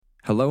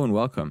Hello and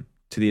welcome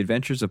to the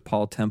Adventures of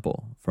Paul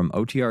Temple from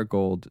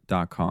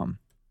OTRGold.com.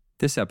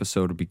 This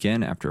episode will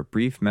begin after a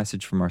brief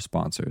message from our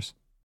sponsors.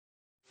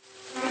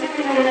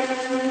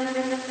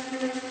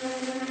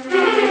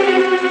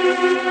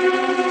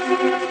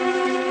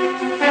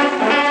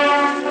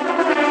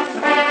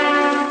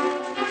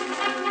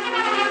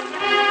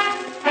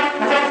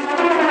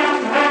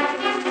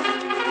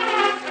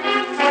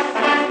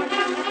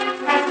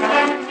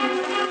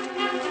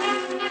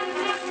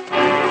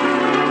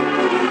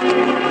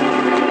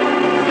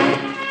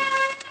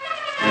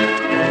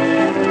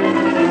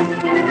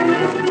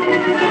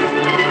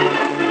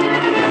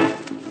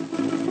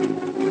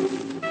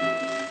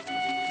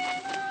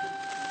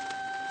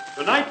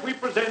 Tonight we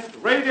present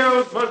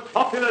radio's most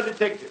popular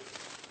detective,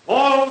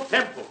 Paul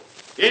Temple,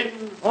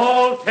 in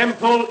Paul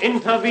Temple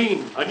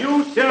Intervene, a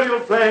new serial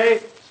play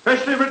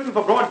specially written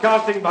for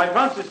broadcasting by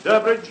Francis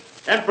Durbridge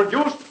and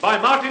produced by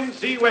Martin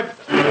C.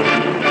 Webster.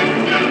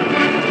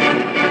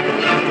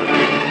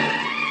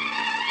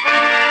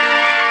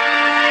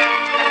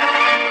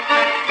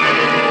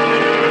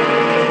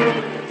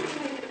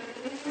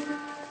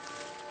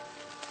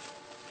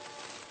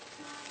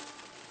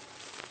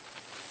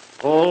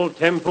 Paul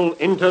Temple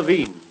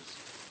Intervenes.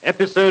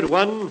 Episode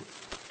 1,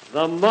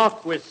 The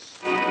Marquis.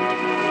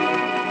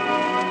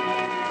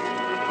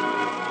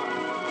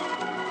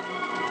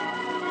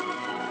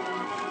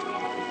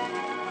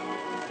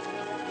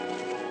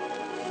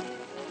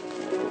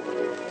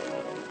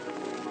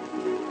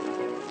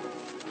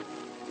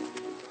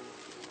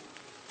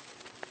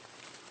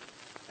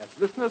 As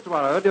listeners to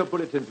our audio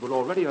bulletins will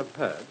already have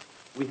heard,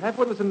 we have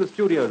with us in the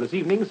studio this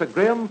evening Sir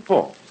Graham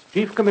Forbes,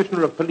 Chief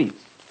Commissioner of Police,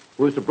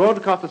 who is to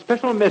broadcast a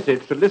special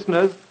message to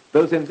listeners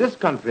both in this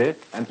country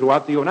and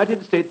throughout the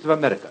United States of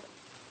America.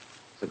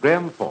 Sir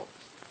Graham Forbes.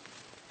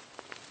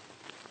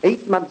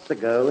 8 months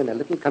ago, in a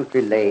little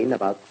country lane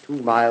about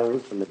 2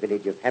 miles from the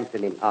village of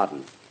Hampton in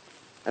Arden,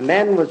 a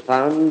man was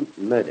found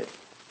murdered.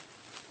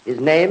 His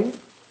name,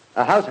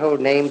 a household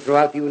name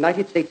throughout the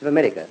United States of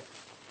America,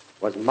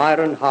 was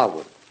Myron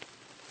Harwood.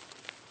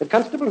 The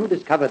constable who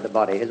discovered the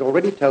body has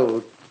already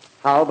told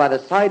how, by the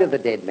side of the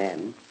dead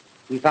man,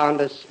 he found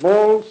a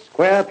small,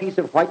 square piece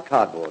of white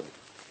cardboard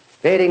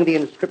bearing the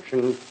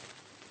inscription,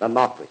 The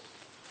Marquis.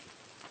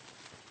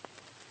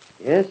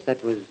 Yes,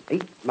 that was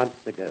 8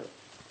 months ago.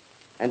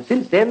 And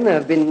since then, there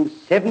have been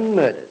 7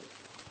 murders.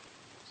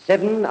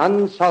 7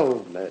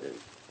 unsolved murders.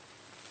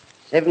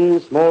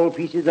 7 small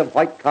pieces of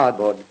white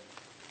cardboard,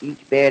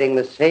 each bearing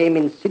the same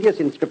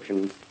insidious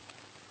inscription,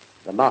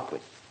 The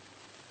Marquis.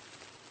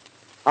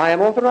 I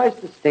am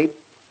authorized to state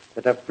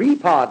that a free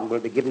pardon will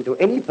be given to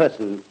any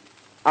person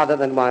other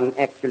than one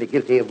actually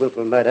guilty of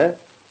willful murder,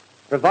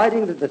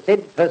 providing that the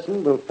said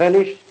person will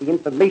furnish the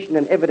information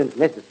and evidence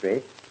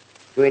necessary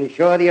to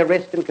ensure the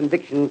arrest and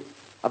conviction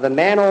of the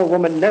man or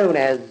woman known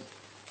as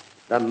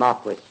the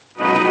Marquis.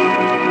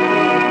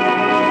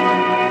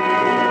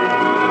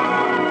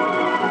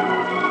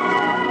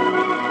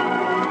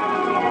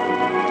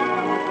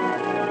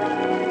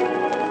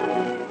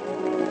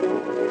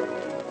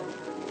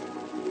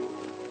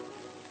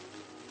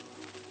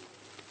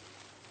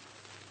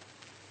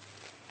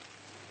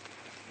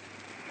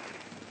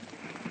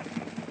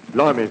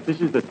 Blimey, if this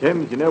is the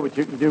Thames, you know what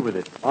you can do with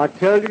it. I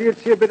told you you'd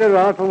see a bit of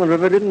life on the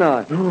river, didn't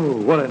I? Oh,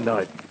 what a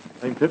night.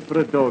 I'm fit for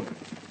a dog.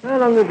 How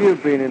long have you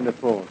been in the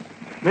force?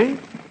 Me?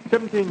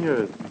 17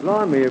 years.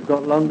 Blimey, you've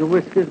got longer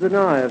whiskers than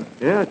I have.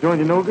 Yeah, I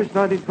joined in August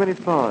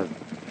 1925.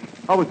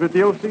 I was with the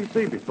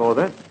OCC before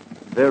that.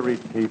 Very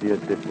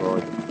tedious it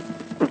was.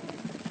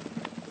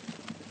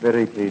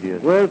 Very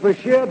tedious. Well, for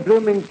sheer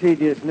blooming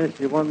tediousness,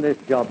 you won this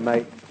job,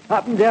 mate.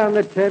 Up and down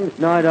the Thames,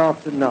 night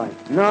after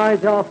night.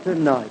 Night after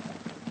night.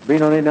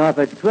 Been on it now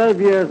for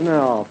 12 years and a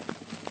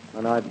half.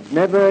 And I've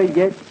never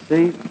yet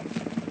seen...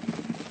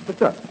 What's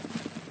that?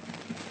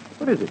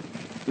 What is it?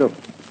 Look.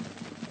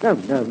 No.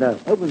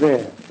 Over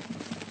there.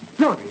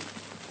 Johnny!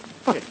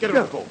 Get on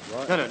the ball.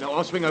 Right. No,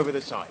 I'll swing over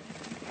the side.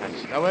 And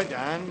slow her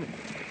down.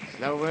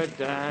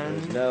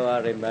 There's no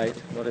hurry,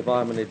 mate. Not if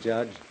I'm any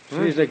judge.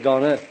 She's a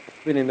goner.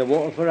 Been in the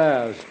water for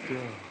hours.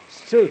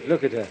 Sooth,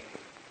 look at her.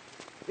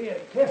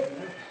 Here, careful.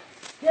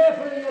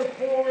 Careful, you'll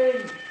fall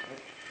in.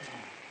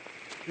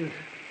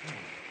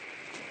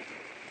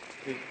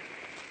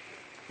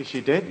 Is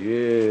she dead?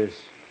 Yes.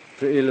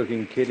 Pretty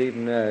looking kid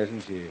even now,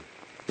 isn't she?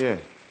 Yeah.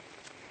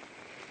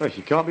 Well,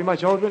 she can't be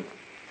much older than...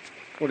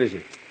 What is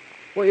it?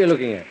 What are you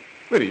looking at?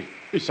 Well,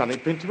 it's something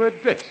pinned to her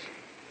dress.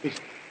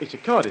 It's a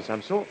card of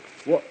some sort.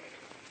 What?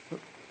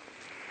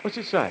 What's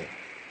it say?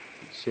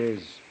 It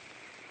says,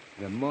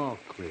 The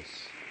Marquis.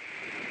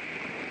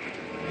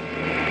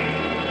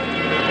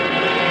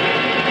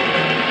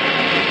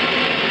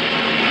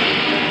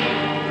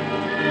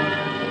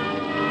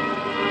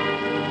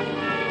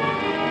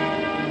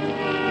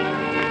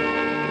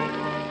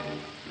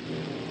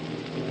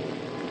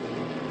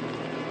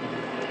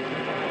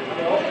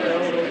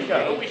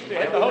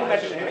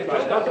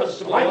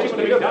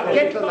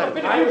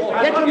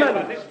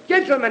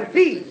 Gentlemen,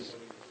 please.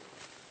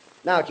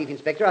 Now, Chief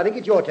Inspector, I think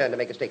it's your turn to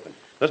make a statement.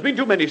 There's been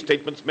too many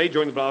statements made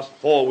during the last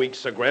 4 weeks,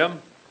 Sir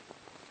Graham.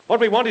 What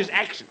we want is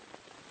action.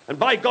 And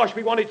by gosh,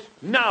 we want it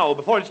now,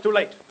 before it's too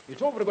late.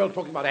 It's all very well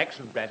talking about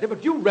action, Bradley,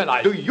 but do you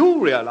realize... Do you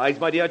realize,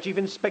 my dear Chief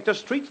Inspector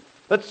Street,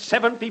 that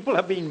 7 people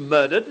have been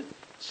murdered?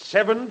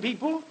 7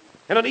 people?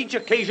 And on each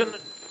occasion...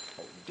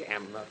 Oh,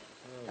 damn.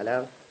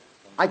 Hello?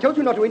 I told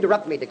you not to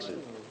interrupt me,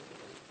 Dixon.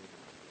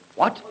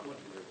 What?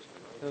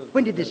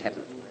 When did this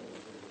happen?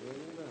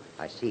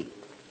 I see.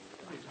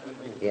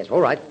 Yes,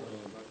 all right.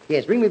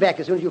 Yes, bring me back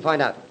as soon as you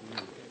find out.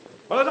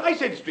 Well, as I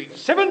said, Street,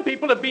 7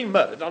 people have been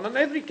murdered. On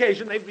every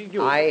occasion they've been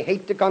used. I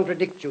hate to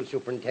contradict you,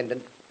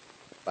 Superintendent,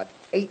 but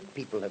 8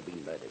 people have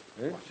been murdered.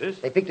 What's this?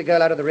 They picked a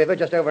girl out of the river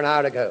just over an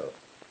hour ago.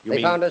 You They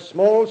mean- found a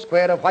small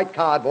square of white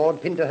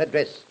cardboard pinned to her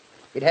dress.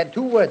 It had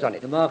 2 words on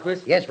it. The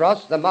Marquis? Yes,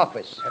 Ross, the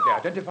Marquis. Have they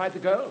identified the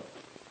girl?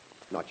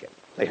 Not yet.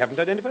 They haven't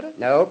identified her?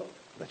 No.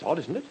 That's odd,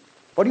 isn't it?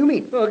 What do you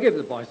mean? Well, give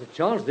the boys a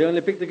chance. They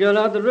only picked the girl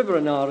out of the river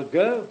an hour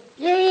ago.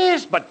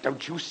 Yes, but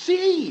don't you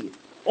see?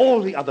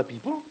 All the other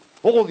people,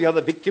 all the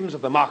other victims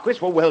of the Marquis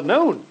were well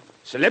known.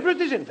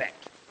 Celebrities, in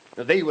fact.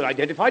 Now, they were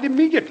identified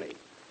immediately.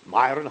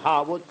 Myron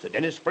Harwood, Sir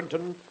Dennis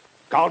Sprinton,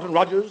 Carlton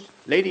Rogers,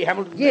 Lady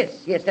Hamilton.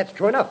 Yes, that's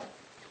true enough.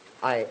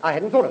 I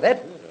hadn't thought of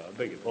that. I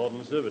beg your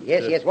pardon, sir, but...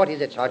 Yes, what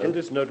is it, Sergeant?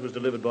 This note was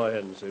delivered by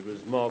hand, so it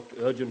was marked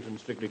urgent and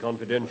strictly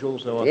confidential,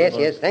 so I...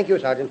 Yes, thank you,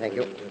 Sergeant, thank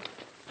you.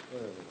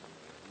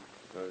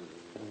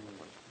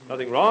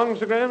 Nothing wrong,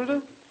 Sir Graham, is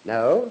there?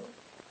 No.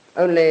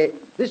 Only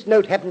this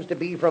note happens to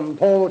be from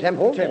Paul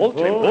Temple. Paul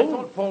Temple? I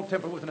thought Paul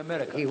Temple was an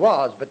American. He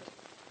was, but,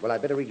 well,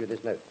 I'd better read you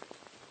this note.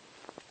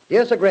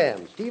 Dear Sir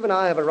Graham, Steve and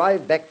I have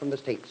arrived back from the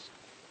States.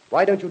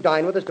 Why don't you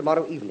dine with us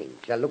tomorrow evening?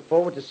 Shall look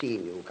forward to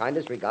seeing you.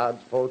 Kindest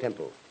regards, Paul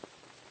Temple.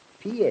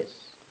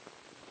 P.S.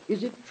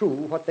 Is it true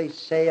what they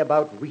say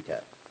about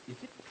Rita? Is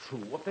it true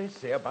what they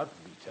say about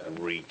Rita?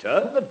 Who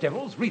Rita? the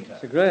devil's Rita?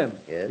 Sir Graham,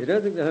 Yes? you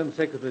don't think the Home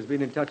Secretary's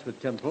been in touch with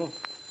Temple?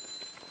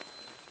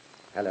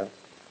 Hello?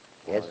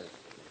 Yes?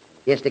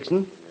 Yes,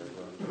 Dixon?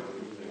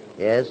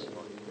 Yes?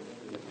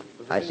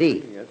 I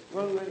see.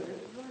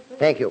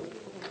 Thank you.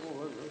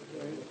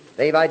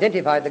 They've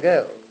identified the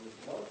girl.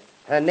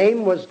 Her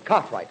name was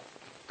Cartwright.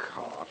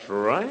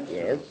 Cartwright?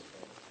 Yes.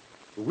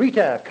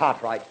 Rita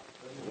Cartwright.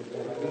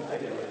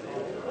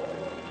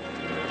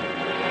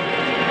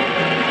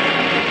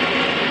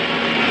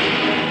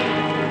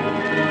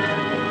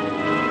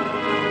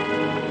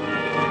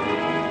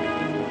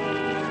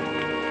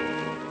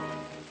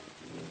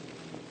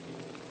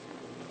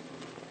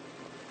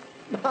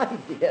 My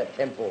dear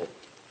Temple,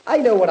 I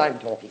know what I'm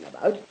talking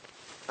about.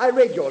 I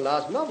read your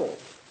last novel.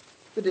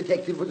 The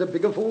detective was a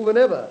bigger fool than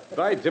ever.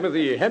 By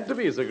Timothy, he had to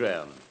be, Sir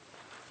Graham.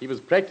 He was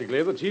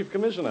practically the chief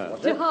commissioner.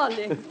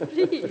 Darling,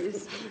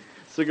 please.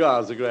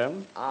 Cigar, Sir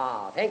Graham.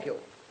 Ah, thank you.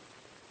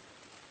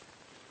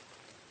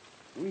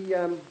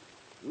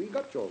 We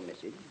got your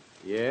message.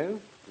 Yes?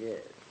 Yes,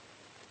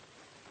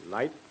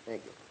 Light?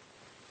 thank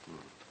you.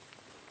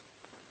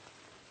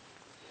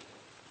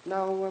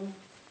 Now,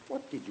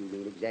 what did you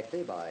mean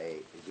exactly by,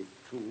 is it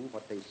true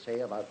what they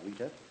say about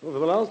Rita? Well, for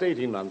the last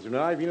 18 months,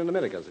 I've been in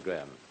America, Sir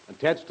Graham,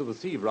 attached to the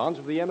C branch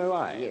of the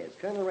MOI. Yes,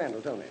 Colonel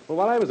Randall told me. Well,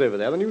 while I was over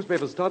there, the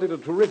newspaper started a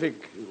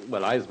terrific,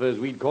 well, I suppose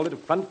we'd call it a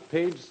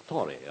front-page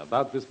story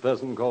about this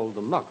person called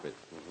the Marquis.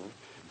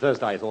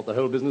 First, I thought the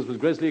whole business was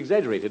grossly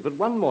exaggerated, but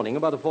one morning,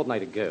 about a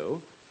fortnight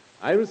ago,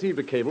 I received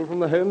a cable from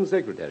the Home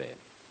Secretary.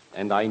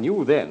 And I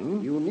knew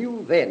then... You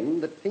knew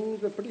then that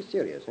things were pretty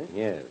serious, eh?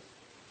 Yes.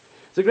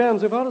 Sir Graham,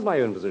 so far as my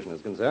own position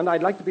is concerned,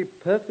 I'd like to be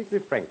perfectly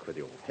frank with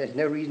you. There's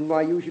no reason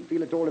why you should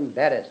feel at all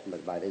embarrassed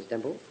by this,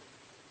 Temple.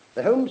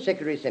 The Home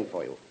Secretary sent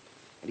for you.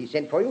 And he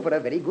sent for you for a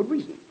very good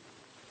reason.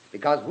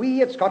 Because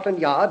we at Scotland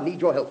Yard need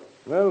your help.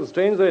 Well,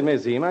 strange though it may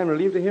seem, I'm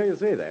relieved to hear you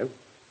say that.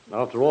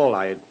 After all,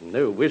 I had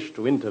no wish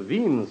to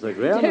intervene, Sir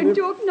Graham. Don't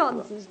talk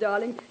nonsense,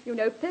 darling. You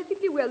know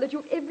perfectly well that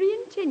you've every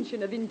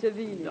intention of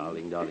intervening.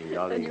 Darling.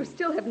 And you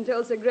still haven't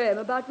told Sir Graham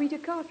about Rita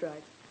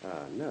Cartwright.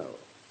 Ah, no.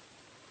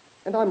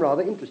 And I'm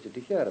rather interested to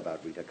hear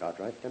about Rita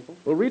Cartwright, Temple.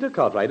 Well, Rita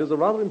Cartwright is a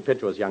rather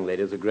impetuous young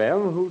lady, Sir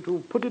Graham, who, to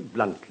put it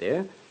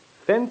bluntly,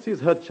 fancies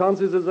her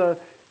chances as a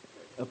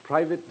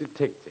private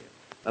detective.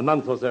 A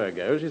month or so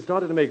ago, she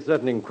started to make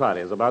certain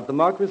inquiries about the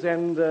Marquis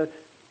and,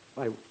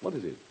 why, what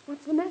is it?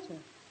 What's the matter?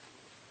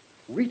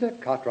 Rita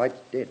Cartwright's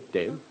dead.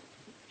 Dead?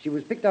 She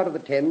was picked out of the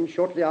Thames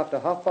shortly after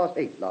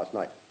 8:30 last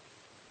night.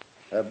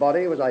 Her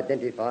body was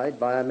identified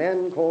by a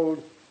man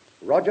called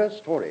Roger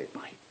Story.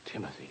 By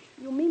Timothy.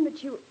 You mean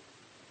that you...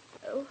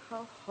 Oh,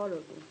 how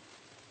horrible.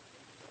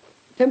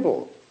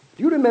 Temple,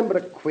 do you remember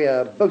a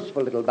queer,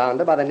 boastful little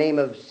bounder by the name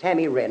of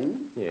Sammy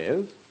Wren?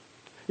 Yes.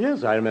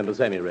 Yes, I remember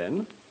Sammy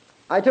Wren.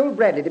 I told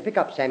Bradley to pick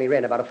up Sammy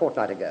Wren about a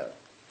fortnight ago,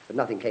 but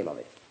nothing came of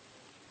it.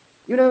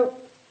 You know,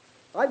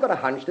 I've got a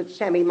hunch that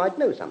Sammy might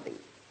know something.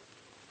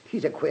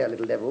 He's a queer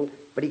little devil,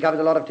 but he covers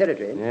a lot of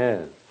territory.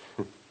 Yes.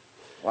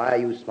 Why are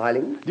you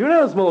smiling? Do you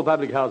know a small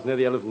public house near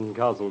the Elephant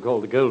Castle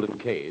called the Golden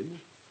Cage?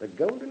 The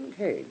Golden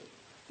Cage.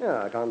 No,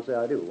 I can't say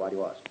I do. Why do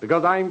you ask?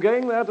 Because I'm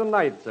going there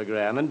tonight, Sir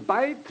Graham, and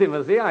by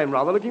Timothy, I'm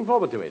rather looking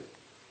forward to it.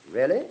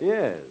 Really?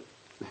 Yes.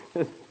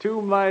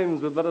 Two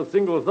minds with but a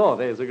single thought,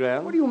 eh, Sir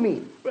Graham? What do you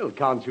mean? Well,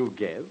 can't you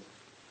guess?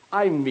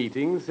 I'm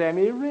meeting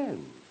Sammy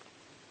Wren.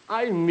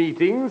 I'm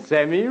meeting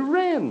Sammy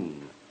Wren.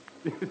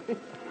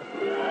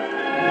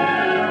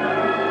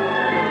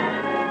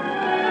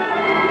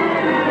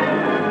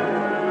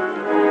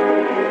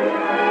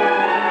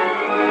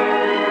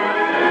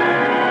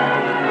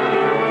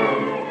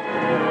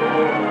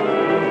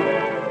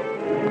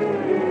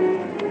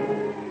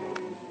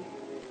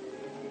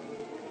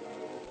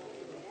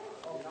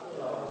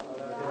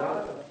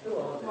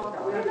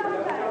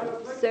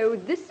 So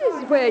this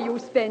is where you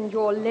spend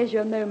your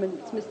leisure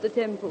moments, Mr.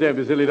 Temple. Don't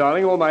be silly,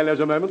 darling. All my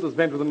leisure moments are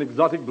spent with an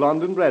exotic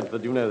blonde in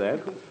Bradford. You know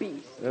that.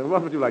 Beast.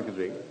 What would you like to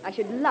drink? I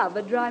should love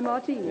a dry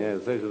martini.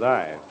 Yes, so should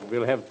I.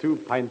 We'll have 2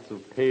 pints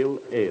of pale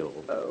ale.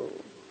 Oh.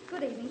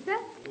 Good evening, sir.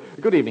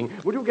 Good evening.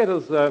 Would you get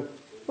us,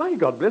 why,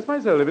 God bless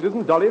my soul, if it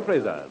isn't Dolly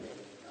Fraser.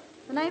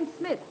 The name's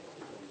Smith.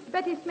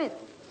 Betty Smith.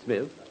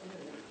 Smith?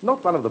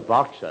 Not one of the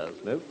Berkshire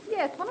Smiths.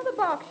 Yes, one of the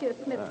Berkshire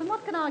Smiths. And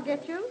what can I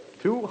get you?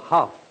 2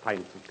 half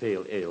pints of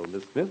pale ale,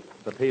 Miss Smith.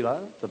 The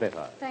paler, the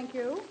better. Thank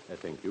you.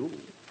 Thank you.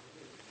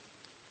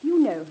 You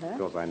know her? Of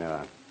course I know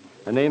her.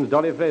 Her name's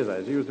Dolly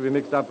Fraser. She used to be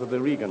mixed up with the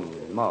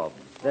Regan mob.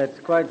 That's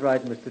quite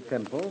right, Mr.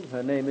 Temple.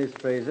 Her name is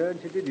Fraser,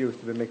 and she did used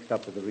to be mixed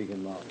up with the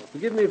Regan mob.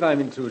 Forgive me if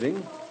I'm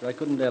intruding, but I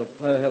couldn't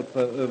help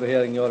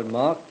overhearing your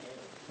remark.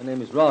 Her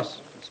name is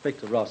Ross,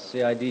 Inspector Ross,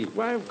 CID.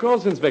 Why, of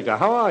course, Inspector.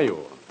 How are you?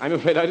 I'm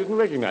afraid I didn't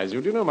recognize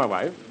you. Do you know my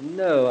wife?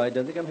 No, I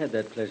don't think I've had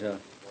that pleasure.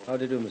 How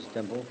do you do, Mr.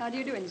 Temple? How do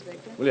you do,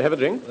 Inspector? Will you have a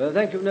drink?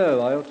 Thank you,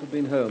 no. I ought to have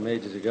been home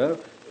ages ago.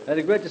 I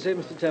regret to say,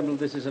 Mr. Temple,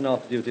 this is an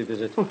off-duty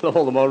visit.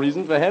 All the more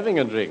reason for having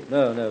a drink.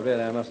 No,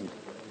 really, I mustn't.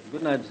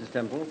 Good night, Mrs.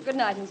 Temple. Good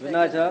night, Inspector. Good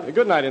night, sir.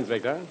 Good night,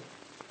 Inspector.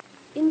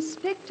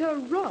 Inspector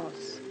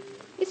Ross.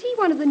 Is he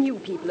one of the new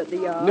people at the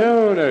yard?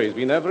 No, he's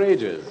been there for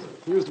ages.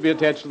 He used to be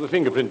attached to the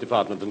fingerprint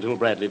department until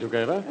Bradley took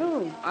over.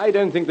 Oh. I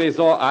don't think they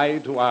saw eye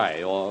to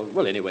eye, or,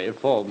 well, anyway,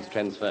 Forbes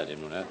transferred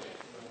him, you know.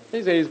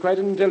 They say he's quite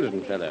an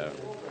intelligent fellow.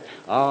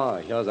 Ah,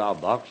 here's our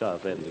Berkshire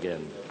friends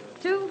again.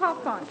 2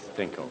 half pints.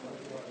 Thank you.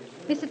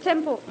 Mr.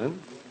 Temple. Huh?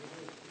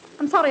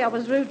 I'm sorry I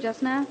was rude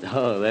just now.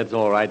 Oh, that's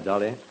all right,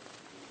 Dolly.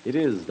 It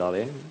is,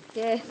 Dolly.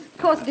 Yes, of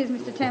course it is,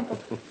 Mr. Temple.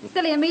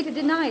 Silly of me to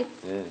deny it.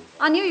 Yeah.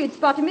 I knew you'd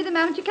spotted me the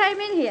moment you came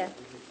in here.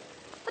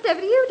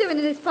 Whatever are you doing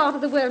in this part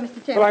of the world, Mr.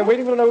 Temple? Well, I'm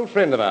waiting for an old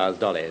friend of ours,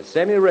 Dolly,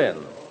 Sammy Wren.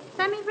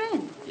 Sammy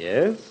Wren?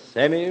 Yes,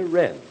 Sammy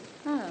Wren.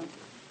 Oh.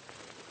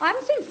 I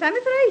haven't seen Sammy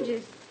for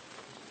ages.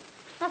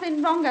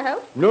 Nothing wrong, I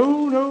hope?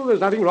 No,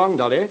 there's nothing wrong,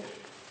 Dolly.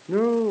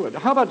 No,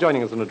 how about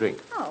joining us on a drink?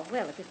 Oh,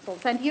 well, if it's all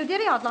same to you,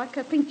 dearie, I'd like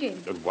a pink gin.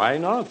 Why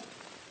not?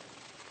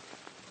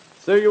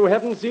 So you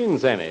haven't seen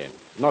Sammy?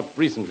 Not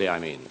recently, I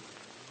mean.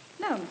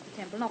 No, Mr.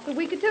 Temple, not for a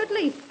week or 2 at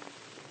least.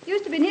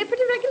 Used to be here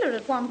pretty regular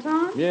at one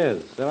time.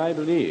 Yes, so I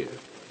believe.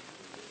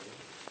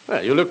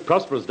 Well, you look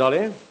prosperous,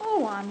 Dolly.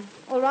 Oh, I'm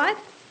all right.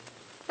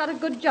 Got a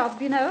good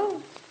job, you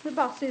know. The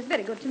boss is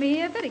very good to me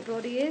here, very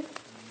good he is.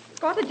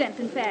 Quite a gent,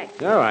 in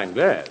fact. Oh, I'm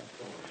glad.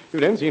 You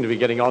don't seem to be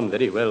getting on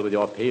very well with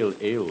your pale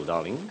ale,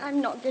 darling.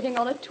 I'm not getting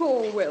on at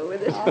all well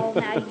with it. Oh,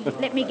 now,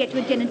 let me get you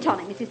a gin and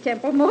tonic, Mrs.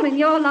 Temple. More in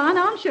your line,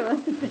 I'm sure.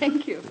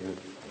 Thank you.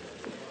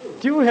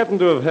 Do you happen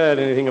to have heard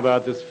anything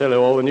about this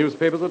fellow all the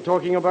newspapers are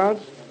talking about?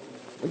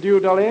 Do you,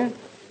 Dolly?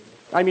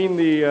 I mean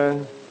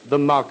the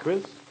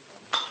Marquis?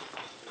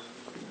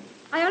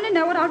 I only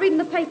know what I read in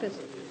the papers.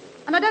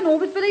 And I don't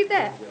always believe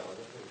that.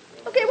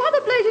 Okay, why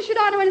the blazes should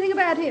I know anything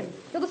about him?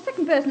 You're the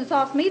second person that's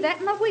asked me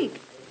that in a week.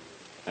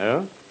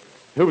 Oh?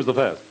 Who was the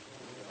first?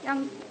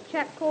 Young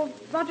chap called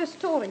Roger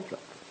Story.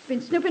 He's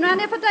been snooping around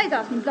there for days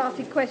asking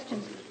blasted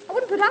questions. I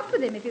wouldn't put up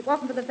with him if it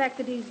wasn't for the fact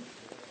that he's,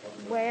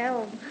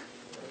 well,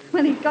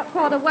 he's got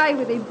quite away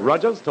with him.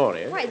 Roger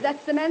Story? Why,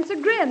 that's the man Sir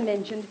Graham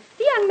mentioned.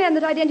 The young man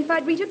that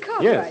identified Rita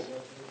Cartwright.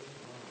 Yes.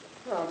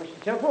 Oh,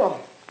 Mr. Temple.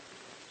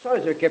 Sorry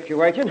to have kept you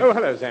waiting. Oh,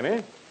 hello,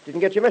 Sammy.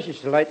 Didn't get your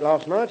message till late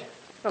last night.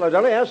 Hello,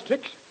 Dolly. How's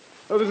Trix?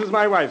 Oh, this is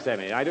my wife,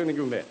 Sammy. I don't think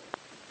you've met.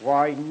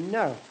 Why,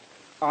 no.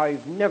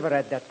 I've never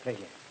had that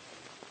pleasure.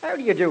 How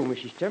do you do,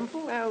 Mrs.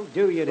 Temple? How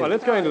do you do? Well,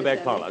 let's go into the back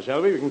Sammy. parlour,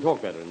 shall we? We can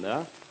talk better in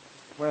there.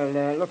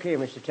 Well, look here,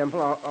 Mr.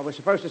 Temple. I was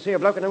supposed to see a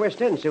bloke in the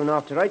West End soon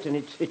after 8, and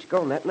it's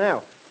gone that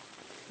now.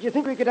 Do you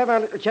think we could have our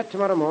little chat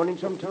tomorrow morning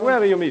sometime? Where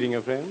are you meeting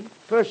your friend?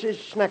 Percy's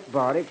Snack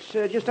Bar. It's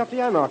just off the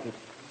Haymarket.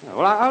 Oh,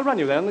 well, I'll run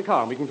you there in the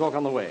car, and we can talk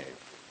on the way.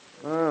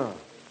 Oh,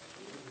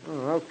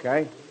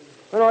 okay.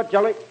 All right,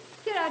 Jolly.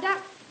 Cheerio,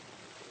 Doc.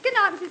 Good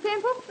night, Mrs.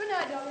 Temple. Good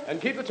night, darling.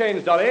 And keep the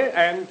change, Dolly,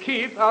 and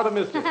keep out of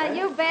mischief.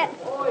 You bet.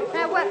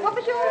 What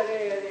was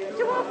yours?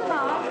 2 off the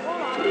mark. All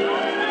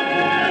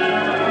right.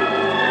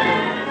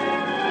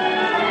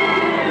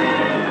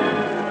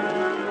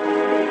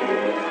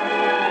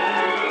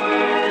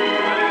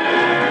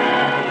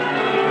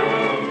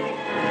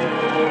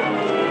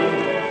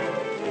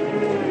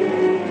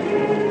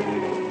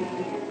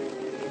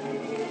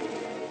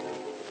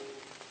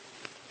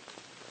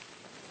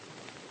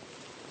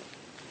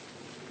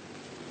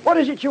 What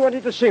is it you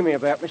wanted to see me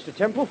about, Mr.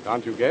 Temple?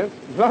 Can't you guess?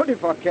 Blowed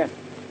if I can.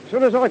 As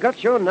soon as I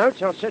got your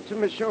notes, I said to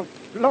myself,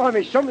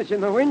 Blimey, something's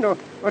in the window,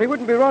 or he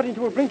wouldn't be riding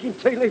to a blinking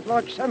tea leaf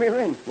like Sammy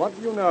Wren. What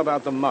do you know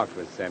about the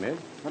Marquis, Sammy?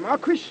 The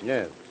Marquis?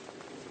 Yes.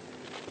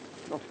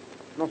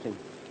 Nothing.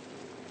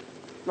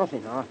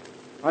 Nothing. I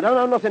don't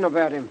know nothing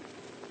about him.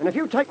 And if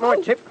you take my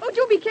tip... Oh,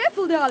 do be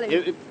careful, darling.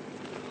 It's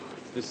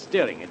the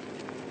steering.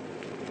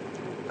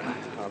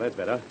 Oh, that's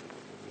better.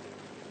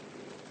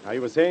 Now,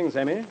 you were saying,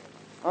 Sammy?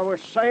 I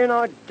was saying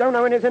I don't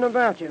know anything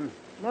about him.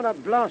 Not a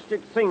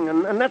blasted thing,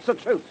 and that's the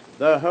truth.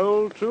 The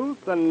whole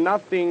truth and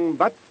nothing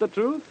but the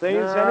truth, eh,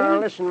 Now, Sammy?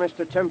 listen,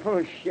 Mr.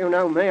 Temple, you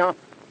know me.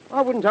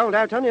 I wouldn't hold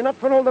out on you, not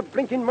for all the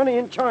blinking money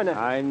in China.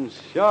 I'm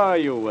sure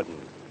you wouldn't.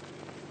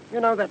 You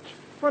know, that's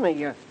funny.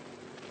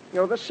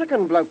 You're the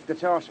second bloke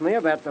that's asked me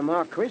about the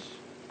Marquis.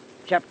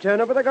 Chap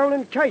turned up with a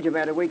golden cage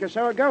about a week or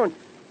so ago and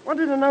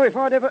wanted to know if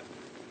I'd ever...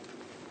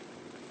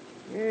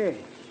 Yes,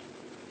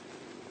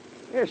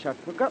 I'd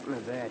forgotten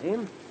about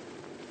him.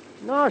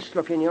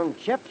 Nice-looking young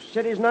chap.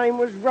 Said his name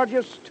was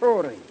Roger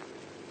Story.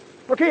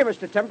 Look here,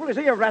 Mr. Temple, is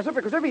he a razzer?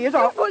 Because if he is,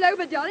 I'll... Pull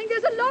over, darling.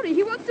 There's a lorry.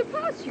 He wants to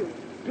pass you.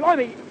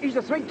 Blimey, he's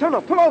a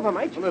 3-tonner. Pull over,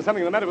 mate. Well, there's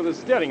something the matter with the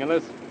steering,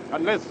 unless...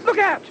 Look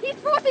out! He's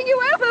forcing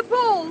you over,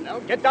 Paul. Now,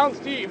 get down,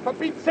 Steve. For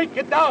Pete's sake,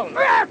 get down.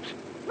 Look out!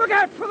 Look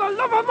out, for the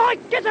love of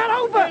Mike! Get that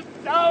over!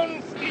 Get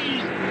down,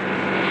 Steve.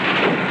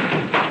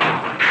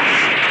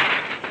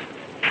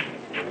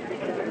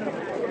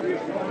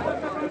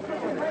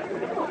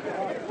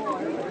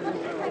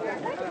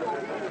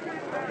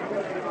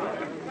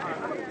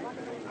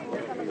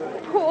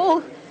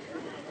 Paul,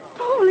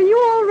 are you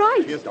all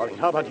right? Yes, darling.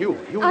 How about you?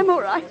 I'm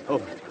all right. Oh,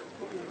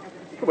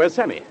 where's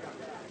Sammy?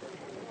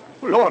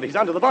 Lord, he's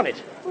under the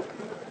bonnet.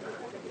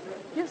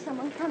 There's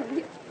someone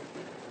coming.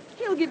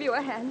 He'll give you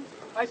a hand.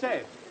 I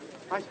say,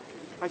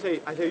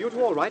 you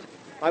two all right?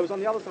 I was on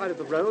the other side of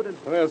the road and...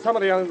 Well, there's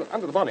somebody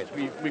under the bonnet.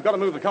 We've got to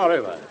move the car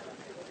over.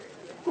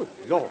 Good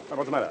Lord,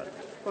 what's the matter?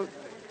 Well,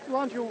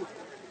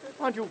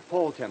 aren't you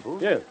Paul Temple?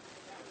 Yes.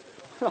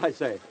 I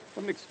say,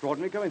 what an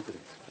extraordinary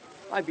coincidence.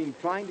 I've been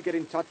trying to get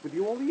in touch with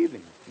you all the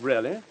evening.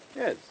 Really?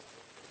 Yes.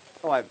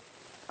 Oh, I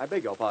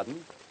beg your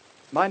pardon.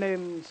 My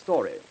name's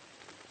Story.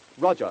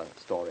 Roger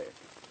Story.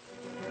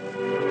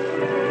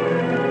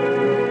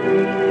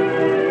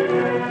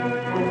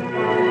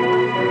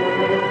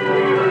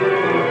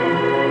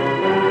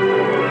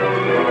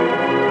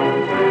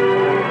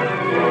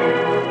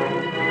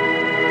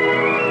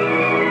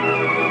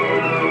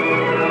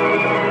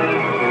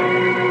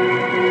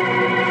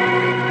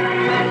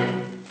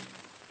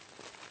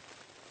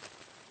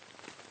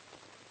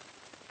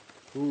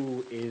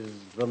 Who is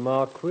the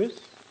Marquis?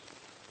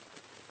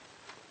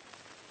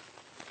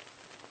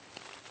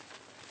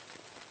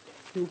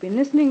 You've been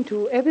listening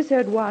to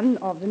episode 1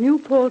 of the new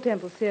Paul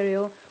Temple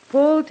serial,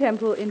 Paul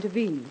Temple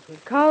Intervenes,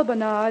 with Carl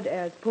Bernard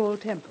as Paul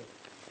Temple.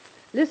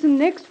 Listen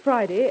next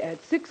Friday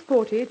at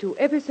 6:40 to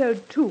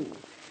episode 2,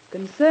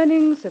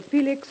 concerning Sir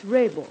Felix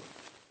Raybor.